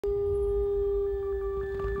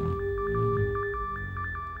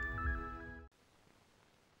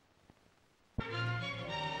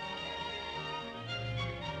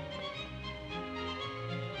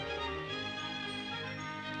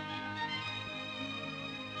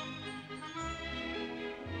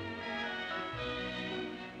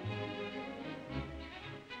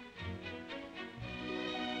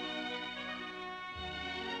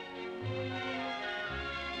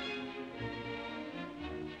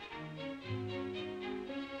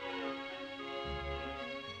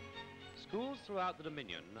throughout the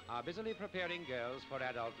Dominion are busily preparing girls for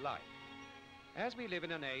adult life. As we live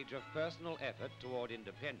in an age of personal effort toward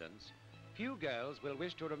independence, few girls will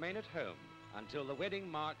wish to remain at home until the wedding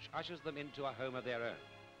march ushers them into a home of their own,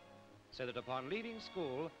 so that upon leaving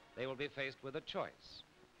school, they will be faced with a choice.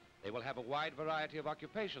 They will have a wide variety of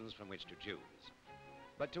occupations from which to choose.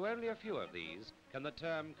 But to only a few of these can the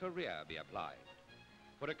term career be applied.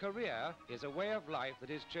 For a career is a way of life that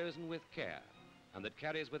is chosen with care and that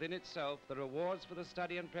carries within itself the rewards for the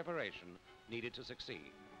study and preparation needed to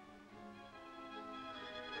succeed.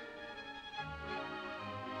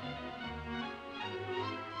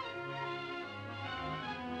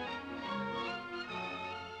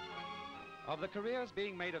 Of the careers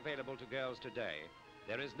being made available to girls today,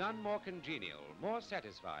 there is none more congenial, more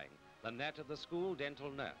satisfying than that of the school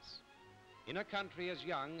dental nurse. In a country as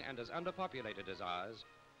young and as underpopulated as ours,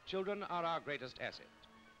 children are our greatest asset,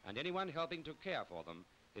 and anyone helping to care for them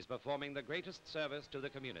is performing the greatest service to the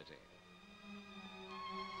community.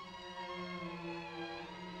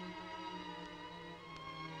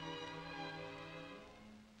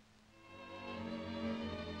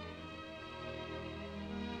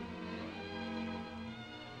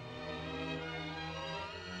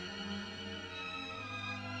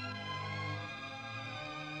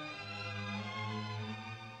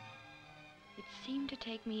 It seemed to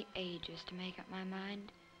take me ages to make up my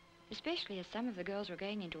mind, especially as some of the girls were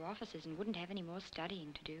going into offices and wouldn't have any more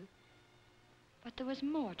studying to do. But there was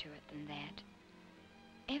more to it than that.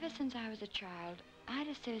 Ever since I was a child, I'd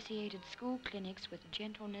associated school clinics with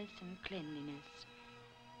gentleness and cleanliness.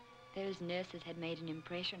 Those nurses had made an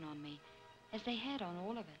impression on me, as they had on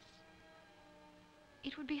all of us.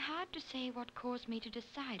 It would be hard to say what caused me to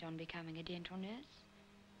decide on becoming a dental nurse.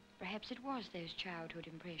 Perhaps it was those childhood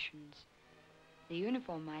impressions. The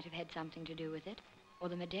uniform might have had something to do with it, or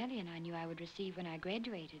the medallion I knew I would receive when I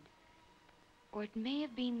graduated. Or it may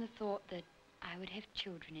have been the thought that I would have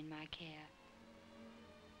children in my care.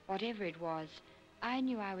 Whatever it was, I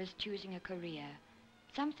knew I was choosing a career,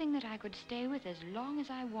 something that I could stay with as long as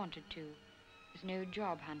I wanted to, with no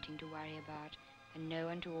job hunting to worry about and no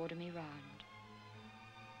one to order me round.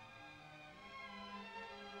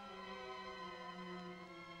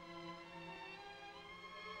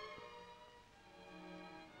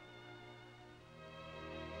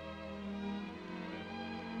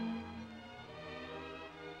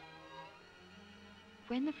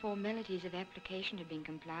 When the formalities of application had been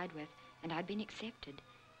complied with and I'd been accepted,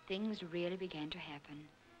 things really began to happen.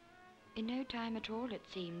 In no time at all, it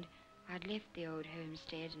seemed, I'd left the old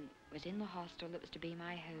homestead and was in the hostel that was to be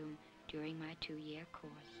my home during my 2-year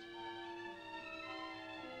course.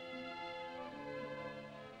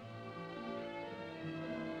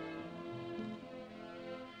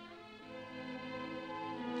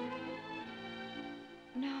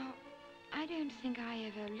 Now, I don't think I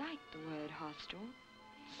ever liked the word hostel.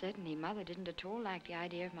 Certainly Mother didn't at all like the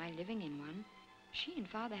idea of my living in one. She and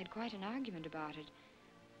Father had quite an argument about it.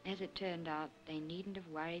 As it turned out, they needn't have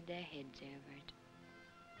worried their heads over it.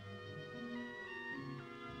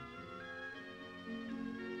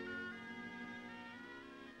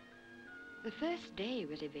 The first day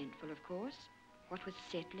was eventful, of course, what with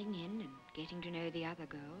settling in and getting to know the other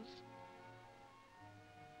girls.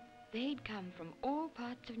 They'd come from all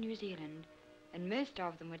parts of New Zealand, and most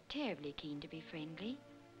of them were terribly keen to be friendly.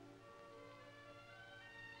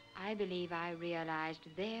 I believe I realized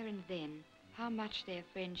there and then how much their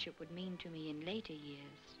friendship would mean to me in later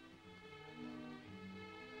years.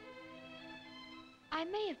 I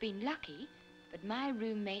may have been lucky, but my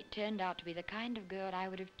roommate turned out to be the kind of girl I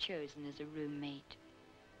would have chosen as a roommate.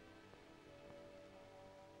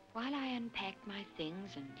 While I unpacked my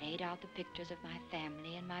things and laid out the pictures of my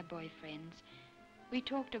family and my boyfriends, we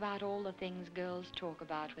talked about all the things girls talk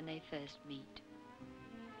about when they first meet.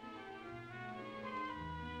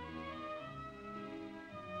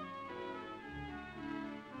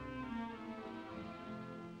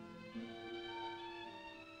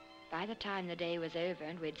 By the time the day was over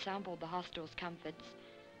and we'd sampled the hostel's comforts,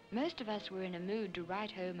 most of us were in a mood to write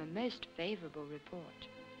home a most favorable report.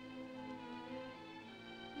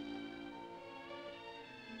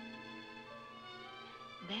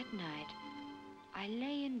 That night, I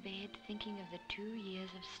lay in bed thinking of the 2 years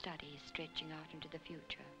of study stretching out into the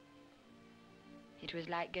future. It was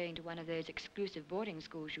like going to one of those exclusive boarding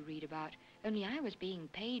schools you read about, only I was being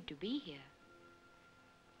paid to be here.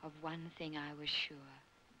 Of one thing I was sure.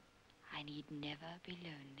 I need never be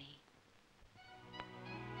lonely.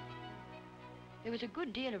 There was a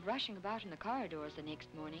good deal of rushing about in the corridors the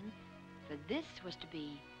next morning, for this was to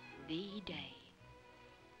be the day.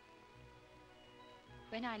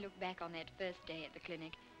 When I look back on that first day at the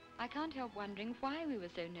clinic, I can't help wondering why we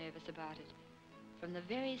were so nervous about it. From the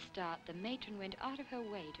very start, the matron went out of her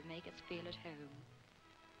way to make us feel at home.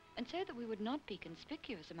 And so that we would not be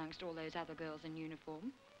conspicuous amongst all those other girls in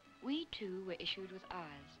uniform, we too were issued with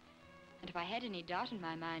ours. And if I had any doubt in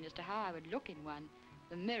my mind as to how I would look in one,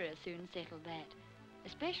 the mirror soon settled that,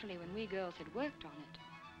 especially when we girls had worked on it.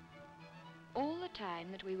 All the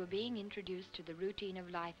time that we were being introduced to the routine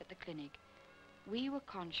of life at the clinic, we were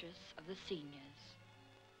conscious of the seniors.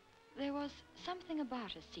 There was something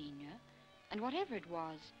about a senior, and whatever it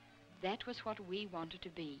was, that was what we wanted to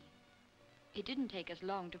be. It didn't take us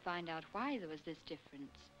long to find out why there was this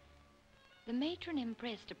difference. The matron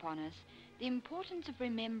impressed upon us the importance of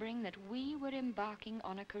remembering that we were embarking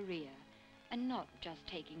on a career and not just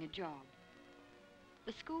taking a job.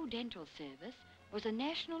 The school dental service was a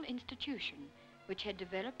national institution which had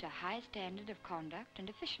developed a high standard of conduct and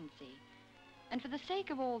efficiency, and for the sake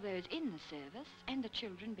of all those in the service and the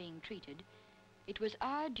children being treated, it was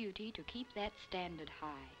our duty to keep that standard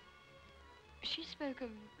high. She spoke of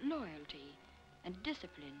loyalty and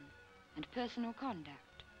discipline and personal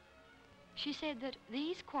conduct. She said that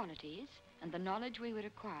these qualities and the knowledge we would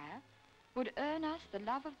acquire would earn us the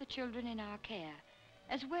love of the children in our care,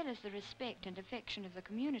 as well as the respect and affection of the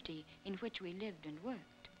community in which we lived and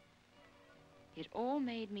worked. It all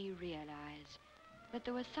made me realize that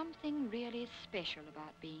there was something really special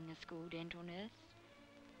about being a school dental nurse,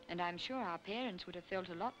 and I'm sure our parents would have felt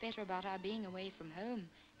a lot better about our being away from home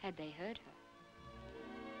had they heard her.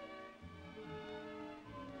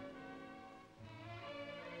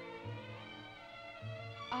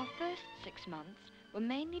 Our first 6 months were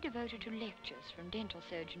mainly devoted to lectures from dental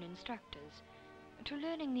surgeon instructors, to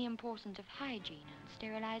learning the importance of hygiene and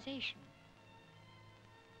sterilization,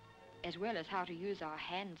 as well as how to use our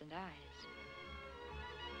hands and eyes.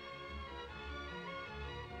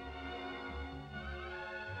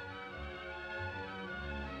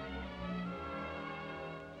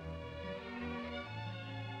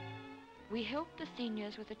 We helped the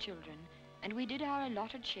seniors with the children, and we did our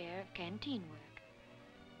allotted share of canteen work.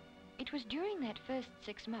 It was during that first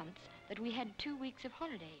 6 months that we had 2 weeks of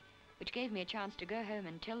holiday, which gave me a chance to go home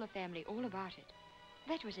and tell the family all about it.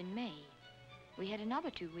 That was in May. We had another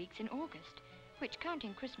 2 weeks in August, which,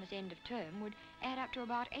 counting Christmas end of term, would add up to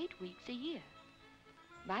about 8 weeks a year.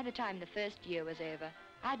 By the time the first year was over,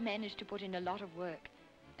 I'd managed to put in a lot of work,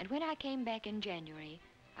 and when I came back in January,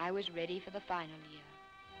 I was ready for the final year.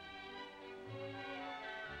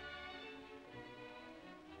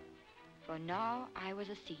 For now, I was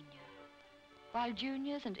a senior. While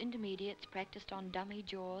juniors and intermediates practiced on dummy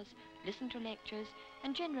jaws, listened to lectures,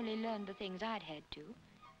 and generally learned the things I'd had to,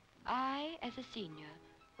 I, as a senior,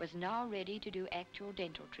 was now ready to do actual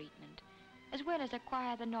dental treatment, as well as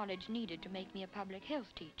acquire the knowledge needed to make me a public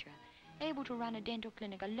health teacher, able to run a dental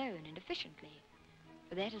clinic alone and efficiently.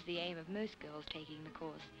 For that is the aim of most girls taking the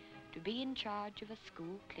course, to be in charge of a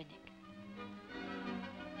school clinic.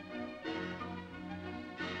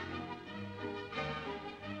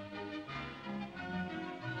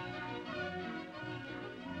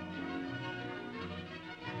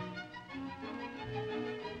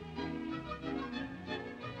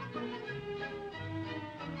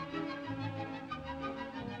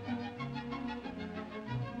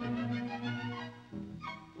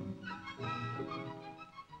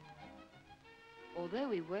 Although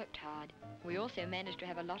we worked hard, we also managed to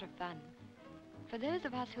have a lot of fun. For those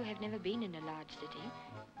of us who have never been in a large city,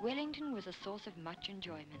 Wellington was a source of much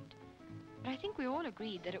enjoyment. But I think we all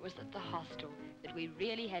agreed that it was at the hostel that we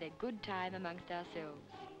really had a good time amongst ourselves.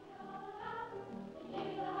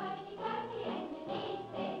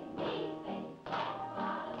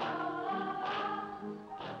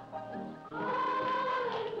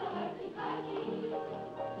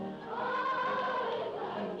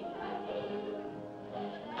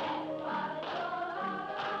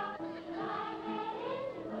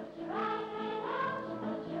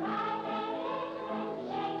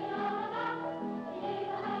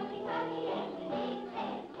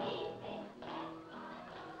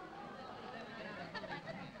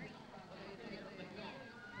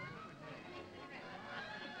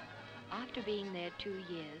 After being there 2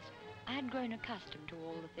 years, I had grown accustomed to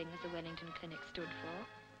all the things the Wellington Clinic stood for.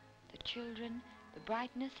 The children, the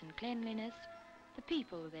brightness and cleanliness, the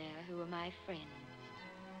people there who were my friends.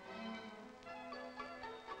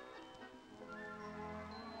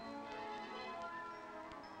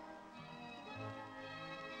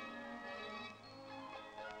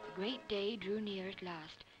 The great day drew near at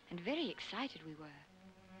last, and very excited we were.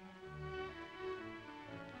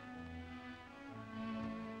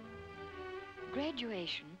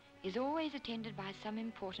 Graduation is always attended by some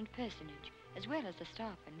important personage, as well as the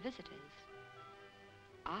staff and visitors.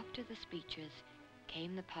 After the speeches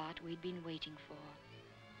came the part we'd been waiting for.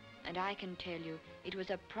 And I can tell you, it was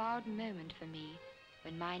a proud moment for me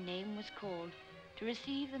when my name was called to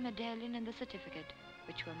receive the medallion and the certificate,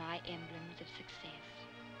 which were my emblems of success.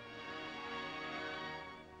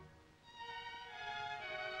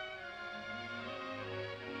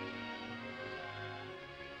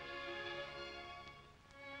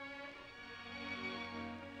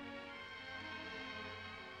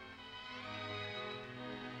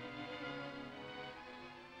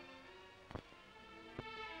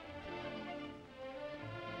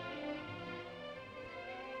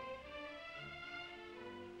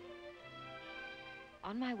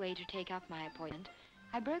 On my way to take up my appointment,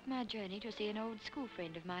 I broke my journey to see an old school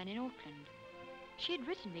friend of mine in Auckland. She had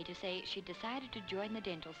written me to say she'd decided to join the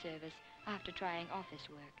dental service after trying office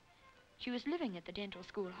work. She was living at the dental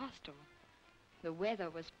school hostel. The weather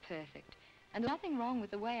was perfect, and there was nothing wrong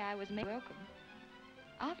with the way I was made welcome.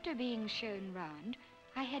 After being shown round,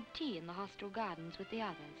 I had tea in the hostel gardens with the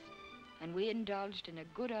others, and we indulged in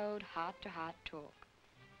a good old heart-to-heart talk.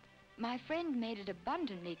 My friend made it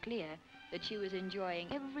abundantly clear that she was enjoying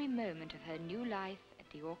every moment of her new life at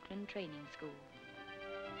the Auckland Training School.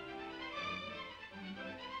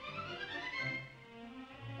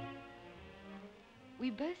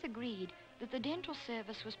 We both agreed that the dental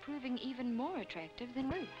service was proving even more attractive than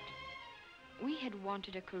hoped. We had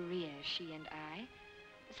wanted a career, she and I,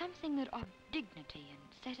 something that offered dignity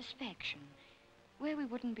and satisfaction, where we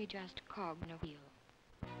wouldn't be just cogs in a wheel.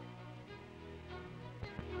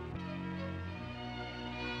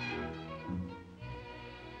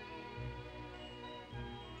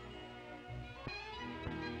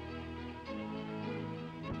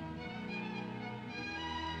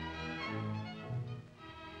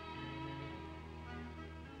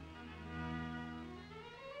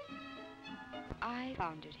 I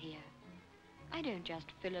found it here. I don't just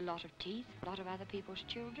fill a lot of teeth, a lot of other people's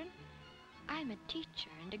children. I'm a teacher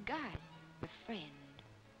and a guide, a friend.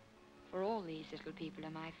 For all these little people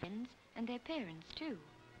are my friends, and their parents too.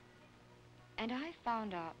 And I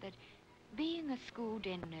found out that being a school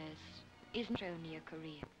dental nurse is not only a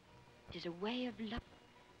career, it is a way of life.